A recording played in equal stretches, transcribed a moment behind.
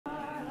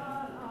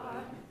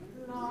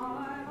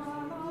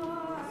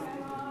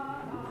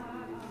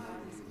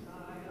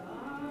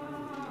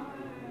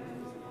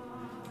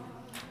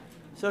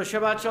So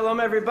Shabbat Shalom,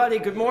 everybody.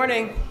 Good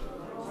morning.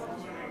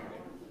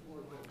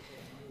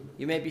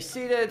 You may be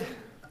seated.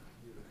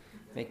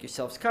 Make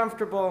yourselves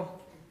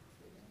comfortable.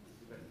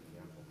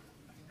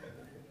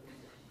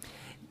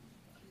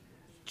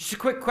 Just a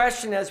quick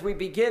question as we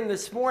begin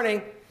this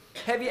morning.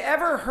 Have you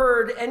ever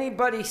heard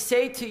anybody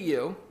say to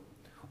you,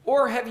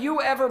 or have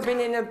you ever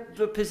been in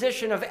the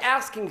position of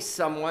asking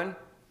someone,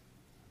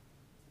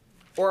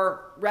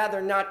 or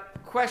rather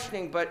not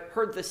questioning, but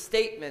heard the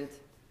statement,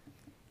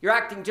 you're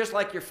acting just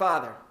like your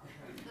father,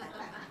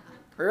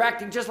 or you're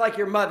acting just like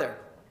your mother?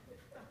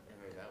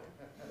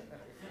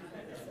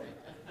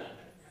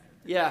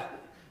 Yeah.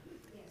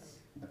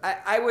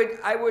 I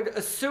would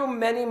assume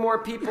many more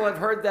people have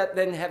heard that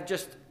than have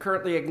just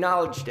currently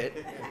acknowledged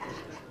it.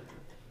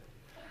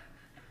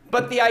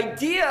 But the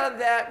idea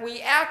that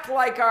we act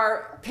like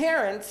our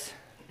parents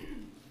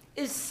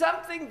is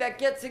something that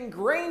gets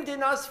ingrained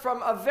in us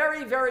from a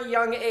very, very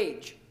young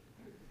age.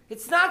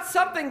 It's not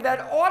something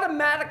that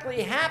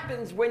automatically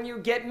happens when you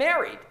get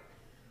married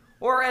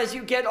or as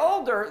you get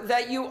older,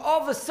 that you all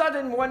of a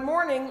sudden one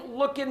morning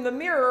look in the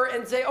mirror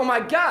and say, oh my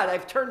God,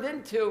 I've turned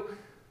into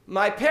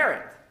my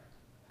parent.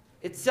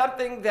 It's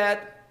something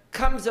that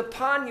comes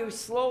upon you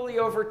slowly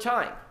over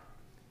time.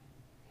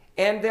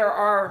 And there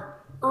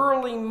are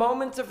early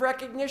moments of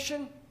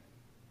recognition,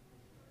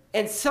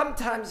 and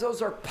sometimes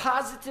those are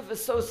positive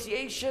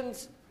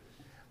associations,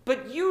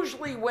 but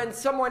usually when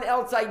someone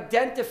else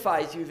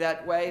identifies you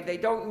that way, they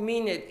don't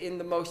mean it in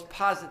the most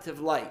positive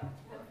light.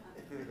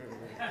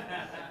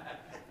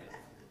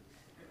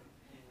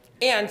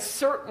 And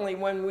certainly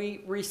when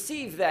we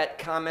receive that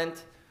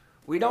comment,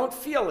 we don't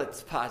feel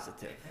it's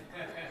positive.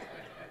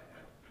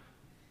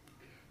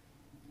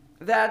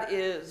 That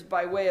is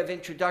by way of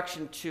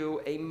introduction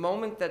to a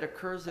moment that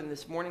occurs in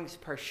this morning's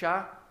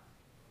Parsha,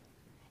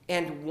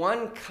 and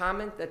one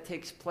comment that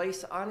takes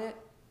place on it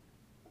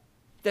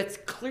that's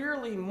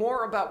clearly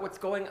more about what's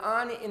going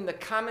on in the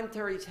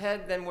commentary's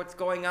head than what's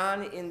going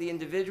on in the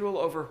individual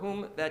over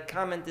whom that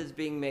comment is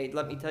being made.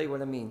 Let me tell you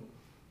what I mean.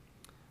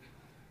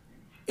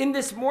 In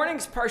this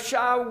morning's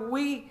Parsha,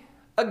 we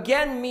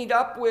again meet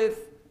up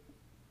with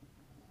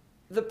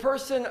the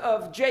person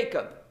of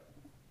Jacob.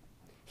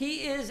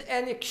 He is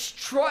an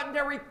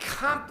extraordinary,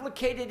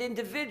 complicated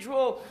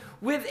individual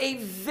with a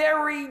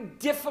very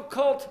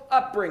difficult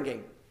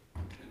upbringing.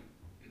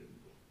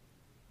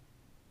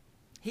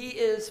 He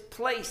is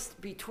placed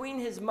between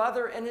his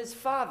mother and his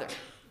father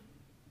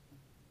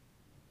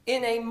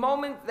in a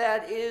moment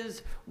that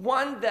is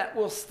one that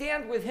will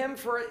stand with him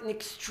for an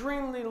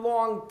extremely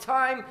long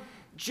time.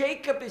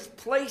 Jacob is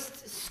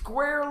placed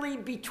squarely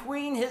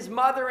between his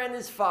mother and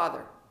his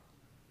father.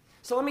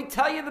 So let me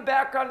tell you the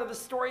background of the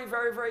story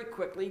very, very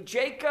quickly.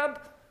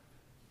 Jacob,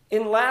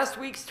 in last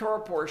week's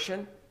Torah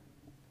portion,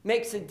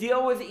 makes a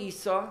deal with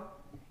Esau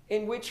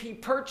in which he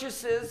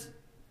purchases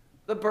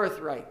the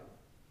birthright.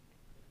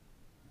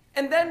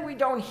 And then we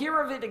don't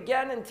hear of it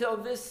again until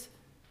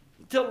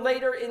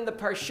later in the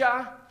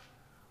Parsha,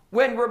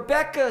 when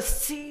Rebekah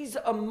sees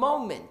a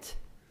moment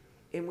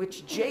in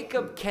which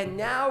Jacob can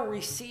now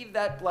receive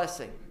that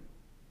blessing.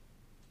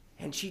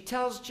 And she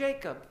tells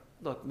Jacob,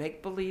 look,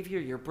 make believe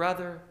you're your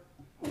brother.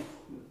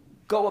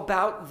 Go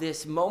about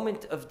this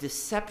moment of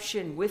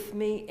deception with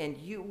me and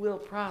you will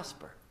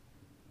prosper.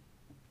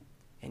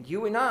 And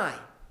you and I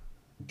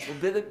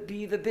will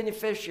be the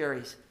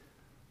beneficiaries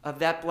of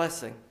that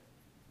blessing.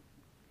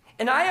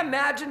 And I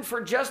imagine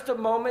for just a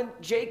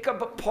moment,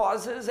 Jacob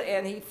pauses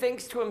and he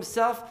thinks to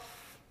himself,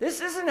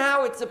 this isn't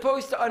how it's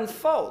supposed to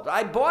unfold.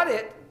 I bought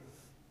it,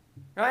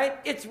 right?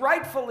 It's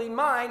rightfully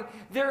mine.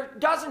 There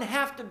doesn't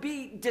have to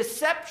be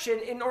deception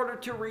in order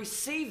to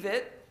receive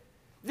it.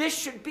 This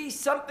should be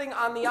something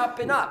on the up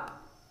and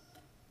up.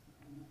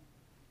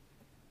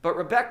 But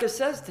Rebekah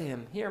says to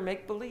him, here,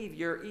 make believe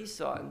you're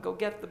Esau and go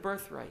get the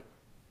birthright.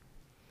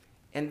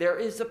 And there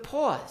is a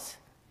pause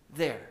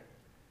there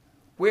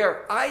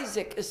where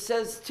Isaac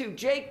says to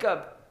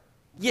Jacob,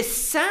 you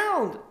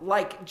sound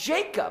like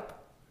Jacob,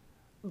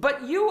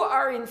 but you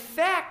are in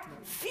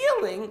fact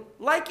feeling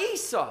like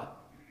Esau.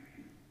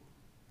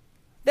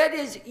 That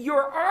is,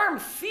 your arm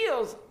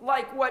feels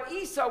like what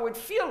Esau would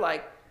feel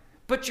like,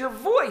 but your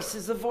voice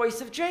is the voice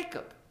of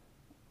Jacob.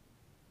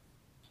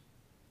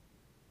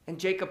 And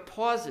Jacob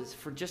pauses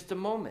for just a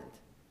moment.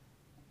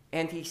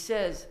 And he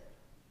says,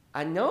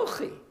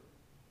 Anochi,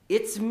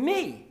 it's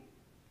me.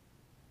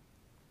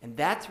 And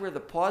that's where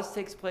the pause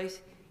takes place.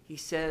 He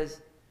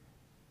says,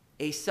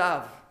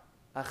 Esav,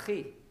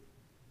 Achi.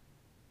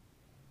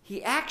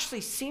 He actually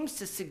seems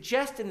to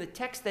suggest in the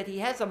text that he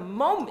has a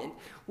moment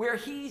where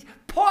he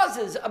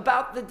pauses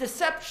about the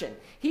deception.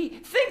 He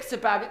thinks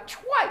about it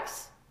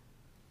twice.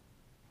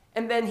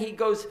 And then he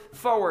goes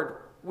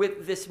forward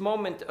with this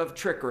moment of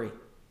trickery.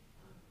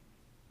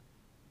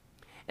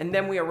 And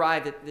then we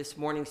arrive at this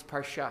morning's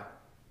Parsha.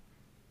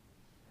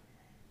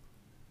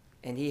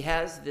 And he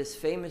has this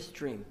famous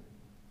dream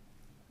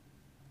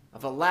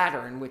of a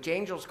ladder in which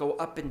angels go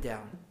up and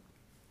down.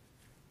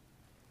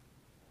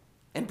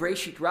 And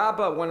Breshit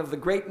Rabbah, one of the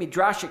great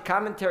Midrashic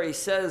commentaries,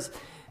 says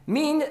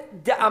Min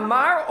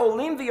de'amar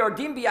olim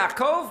v'yordim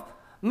b'Yaakov,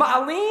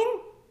 ma'alin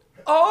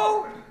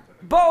o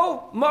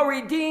bo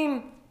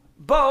moridim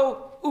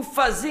bo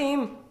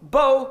ufazim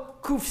bo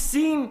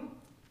kufsim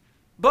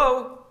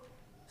bo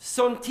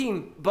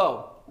sontim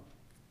bo.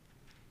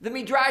 The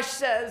Midrash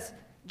says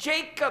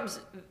Jacob's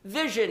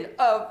vision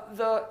of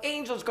the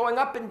angels going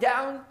up and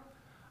down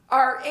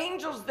are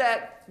angels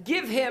that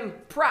give him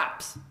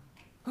props,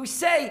 who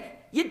say,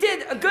 you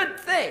did a good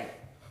thing.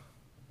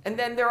 And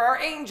then there are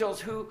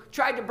angels who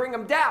try to bring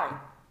him down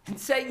and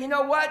say, you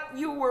know what?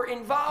 You were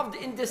involved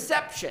in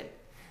deception.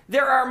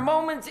 There are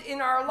moments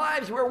in our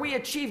lives where we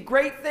achieve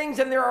great things,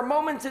 and there are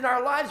moments in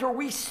our lives where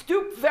we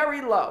stoop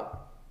very low.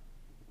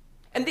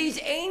 And these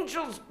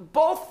angels,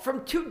 both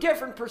from two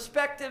different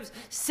perspectives,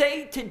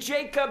 say to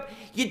Jacob,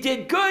 you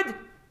did good?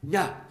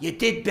 No, you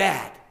did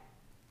bad.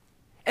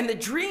 And the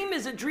dream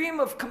is a dream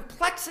of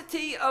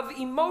complexity of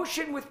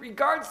emotion with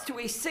regards to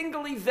a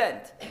single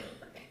event.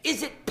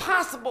 Is it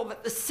possible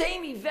that the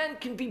same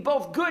event can be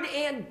both good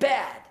and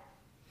bad?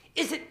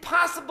 Is it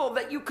possible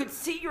that you could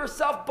see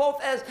yourself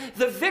both as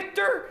the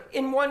victor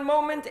in one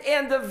moment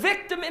and the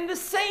victim in the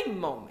same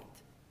moment?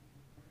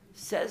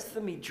 Says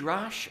the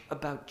Midrash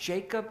about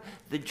Jacob,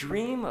 the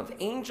dream of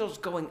angels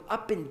going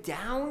up and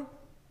down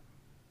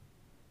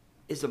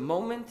is a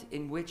moment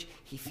in which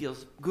he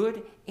feels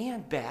good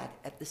and bad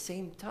at the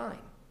same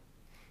time.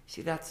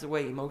 See, that's the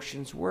way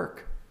emotions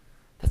work.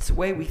 That's the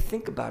way we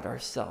think about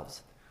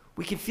ourselves.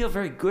 We can feel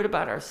very good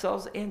about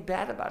ourselves and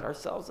bad about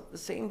ourselves at the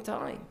same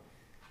time.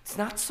 It's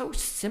not so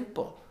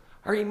simple.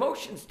 Our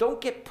emotions don't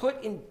get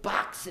put in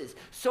boxes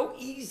so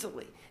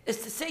easily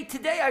as to say,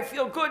 today I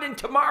feel good and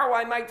tomorrow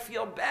I might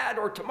feel bad,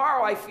 or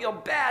tomorrow I feel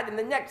bad and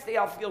the next day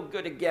I'll feel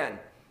good again.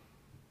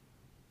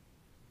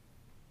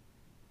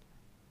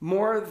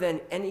 More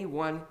than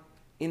anyone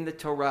in the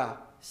Torah,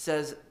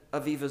 says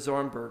Aviva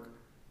Zornberg,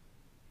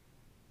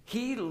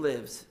 he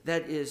lives,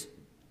 that is,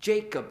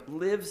 Jacob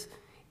lives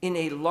in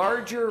a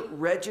larger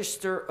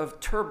register of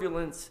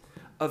turbulence,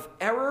 of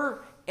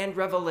error and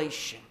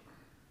revelation.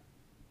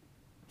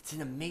 It's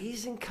an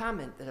amazing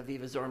comment that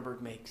Aviva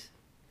Zornberg makes.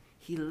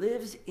 He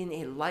lives in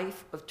a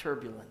life of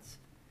turbulence.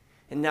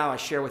 And now I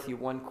share with you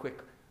one quick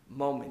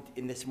moment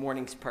in this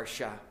morning's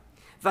parsha.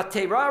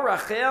 Vatera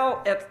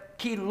Rachel et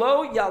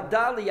kilo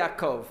yalda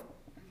liYaakov.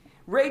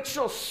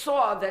 Rachel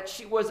saw that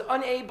she was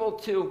unable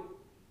to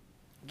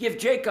give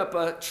Jacob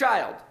a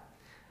child.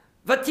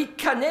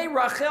 Vatikane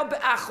Rachel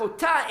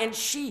be'achota, and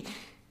she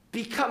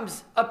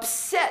becomes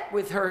upset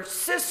with her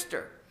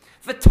sister.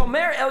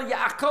 V'tomer el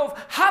Yaakov,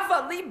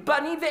 hava li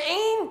bani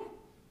ve'ein,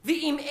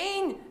 v'im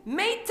ein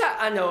meta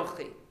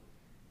anochi.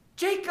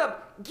 Jacob,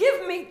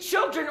 give me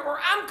children or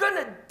I'm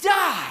going to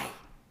die.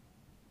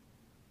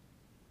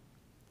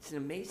 It's an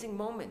amazing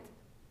moment.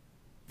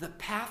 The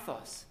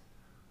pathos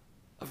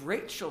of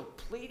Rachel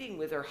pleading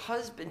with her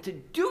husband to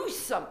do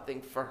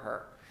something for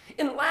her.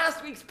 In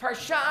last week's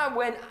parsha,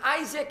 when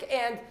Isaac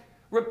and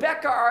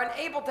Rebekah are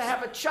unable to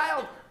have a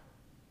child,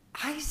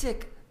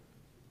 Isaac,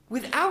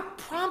 without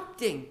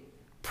prompting,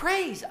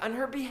 prays on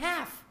her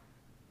behalf.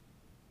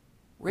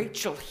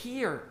 Rachel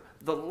here,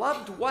 the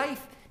loved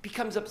wife,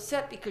 becomes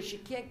upset because she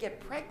can't get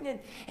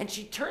pregnant, and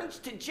she turns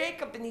to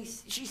Jacob and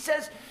she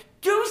says,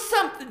 do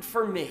something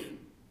for me.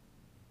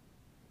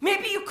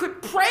 Maybe you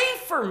could pray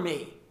for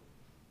me.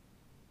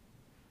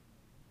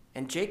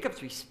 And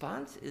Jacob's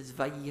response is,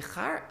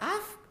 Vayichar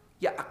af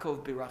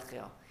Yaakov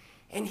birachel.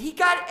 And he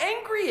got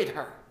angry at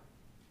her.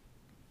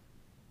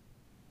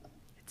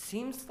 It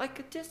seems like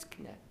a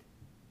disconnect.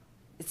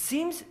 It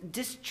seems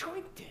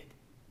disjointed.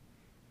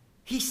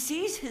 He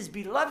sees his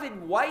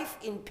beloved wife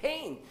in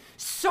pain,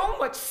 so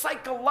much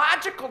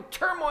psychological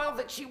turmoil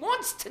that she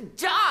wants to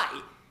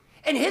die.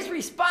 And his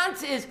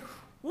response is,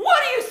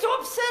 what are you so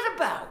upset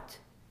about?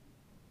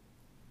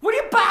 What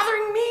are you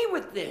bothering me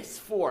with this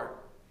for?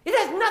 It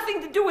has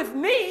nothing to do with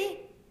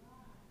me.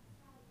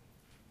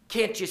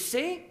 Can't you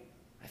see?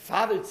 I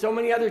fathered so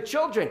many other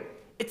children.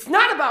 It's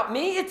not about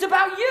me, it's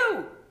about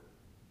you.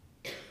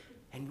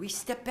 And we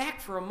step back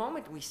for a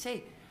moment and we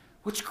say,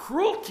 which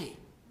cruelty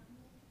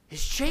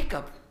is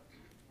Jacob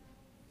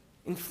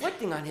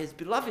inflicting on his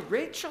beloved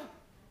Rachel?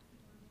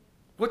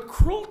 What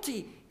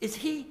cruelty is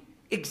he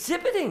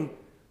exhibiting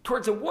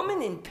towards a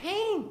woman in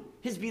pain,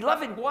 his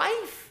beloved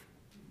wife?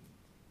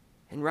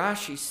 And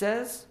Rashi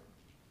says,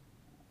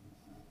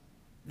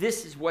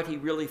 this is what he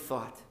really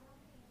thought.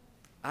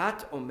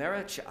 At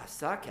omeret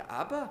she'asa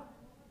ke'aba?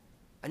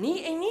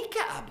 Ani eini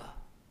ke'aba.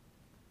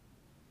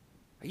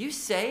 Are you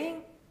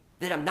saying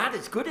that I'm not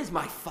as good as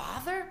my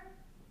father?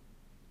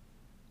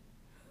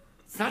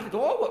 It's not at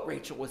all what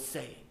Rachel was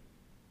saying.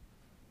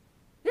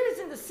 There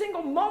isn't a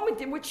single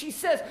moment in which she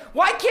says,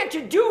 why can't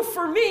you do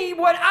for me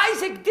what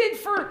Isaac did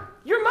for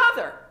your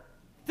mother?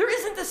 There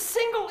isn't a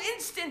single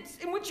instance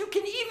in which you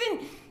can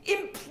even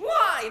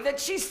imply that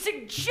she's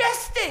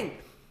suggesting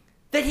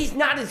that he's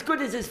not as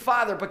good as his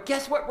father. But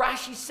guess what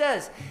Rashi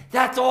says?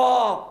 That's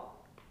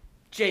all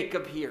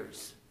Jacob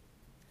hears.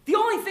 The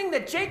only thing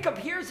that Jacob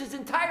hears his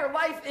entire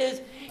life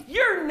is,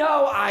 you're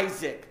no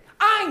Isaac.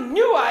 I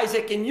knew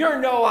Isaac and you're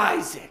no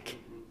Isaac.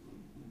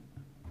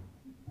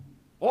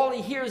 All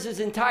he hears his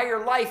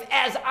entire life,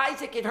 as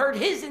Isaac had heard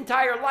his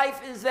entire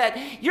life, is that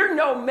you're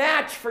no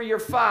match for your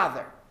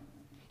father.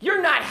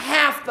 You're not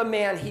half the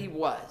man he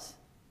was.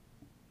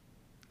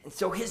 And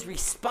so his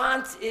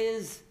response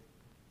is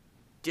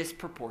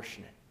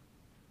disproportionate.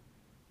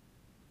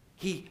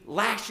 He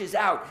lashes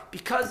out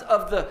because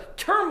of the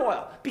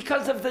turmoil,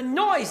 because of the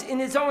noise in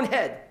his own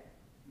head.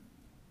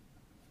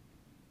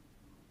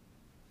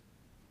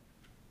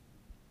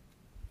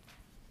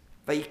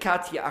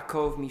 Vayikat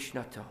Yaakov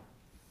Mishnato.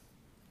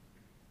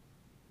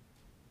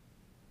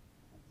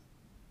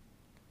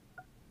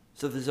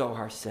 So the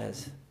Zohar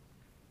says,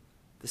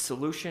 the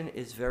solution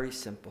is very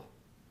simple.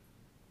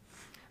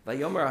 When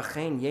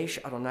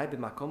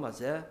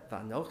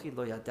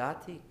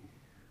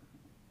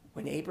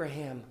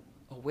Abraham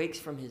awakes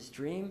from his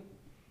dream,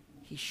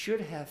 he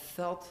should have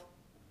felt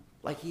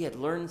like he had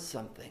learned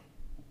something,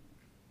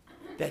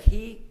 that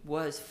he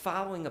was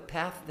following a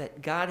path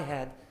that God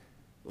had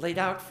laid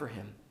out for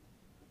him.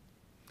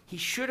 He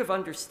should have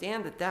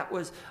understood that that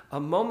was a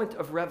moment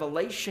of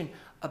revelation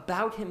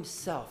about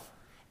himself,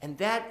 and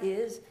that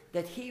is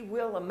that he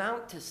will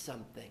amount to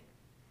something,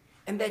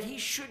 and that he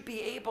should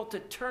be able to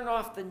turn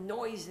off the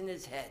noise in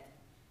his head.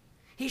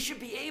 He should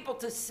be able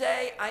to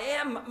say, I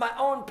am my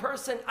own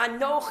person,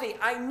 Anochi,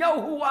 I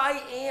know who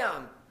I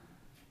am.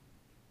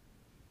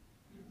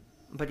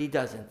 But he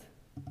doesn't.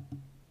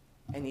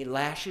 And he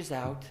lashes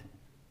out,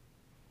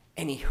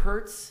 and he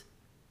hurts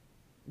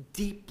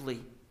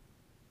deeply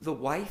the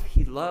wife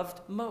he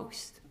loved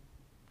most.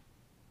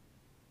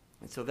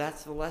 And so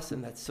that's the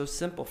lesson that's so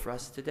simple for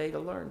us today to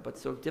learn, but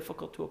so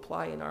difficult to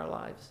apply in our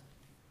lives.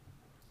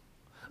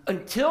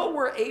 Until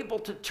we're able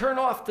to turn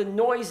off the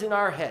noise in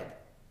our head,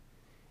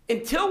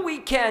 until we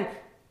can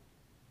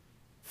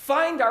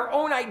find our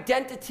own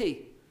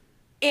identity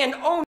and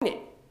own it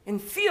and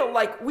feel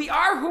like we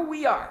are who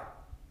we are,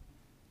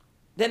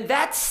 then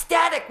that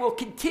static will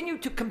continue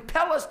to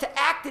compel us to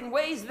act in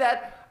ways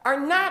that are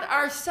not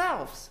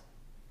ourselves.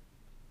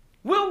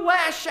 We'll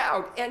lash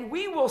out and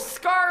we will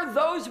scar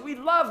those we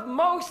love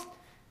most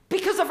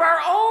because of our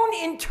own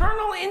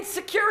internal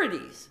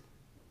insecurities.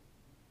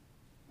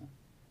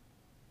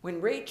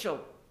 When Rachel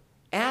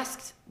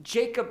asks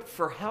Jacob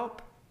for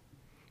help,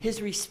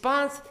 his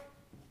response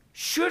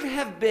should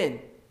have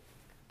been,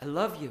 I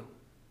love you.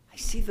 I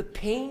see the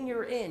pain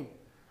you're in.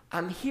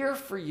 I'm here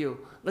for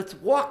you. Let's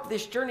walk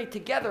this journey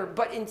together.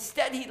 But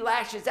instead he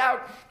lashes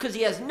out because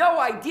he has no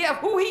idea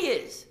who he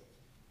is.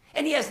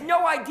 And he has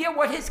no idea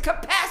what his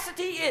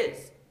capacity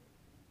is.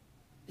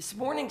 This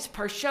morning's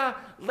Parsha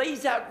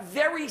lays out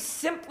very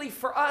simply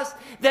for us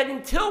that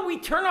until we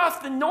turn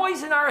off the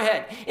noise in our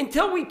head,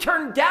 until we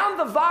turn down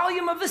the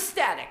volume of the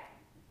static,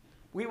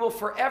 we will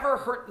forever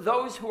hurt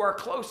those who are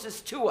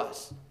closest to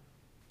us.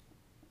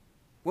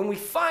 When we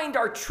find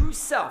our true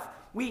self,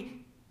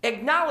 we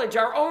acknowledge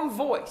our own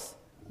voice.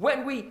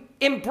 When we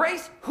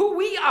embrace who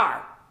we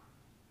are,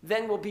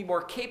 then we'll be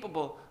more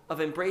capable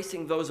of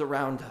embracing those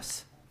around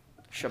us.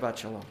 Shabbat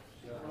Shalom.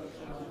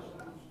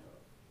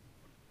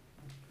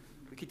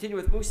 We continue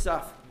with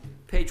Musaf,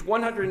 page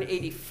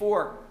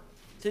 184.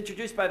 It's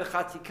introduced by the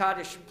Chatzi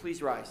Kaddish.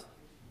 Please rise.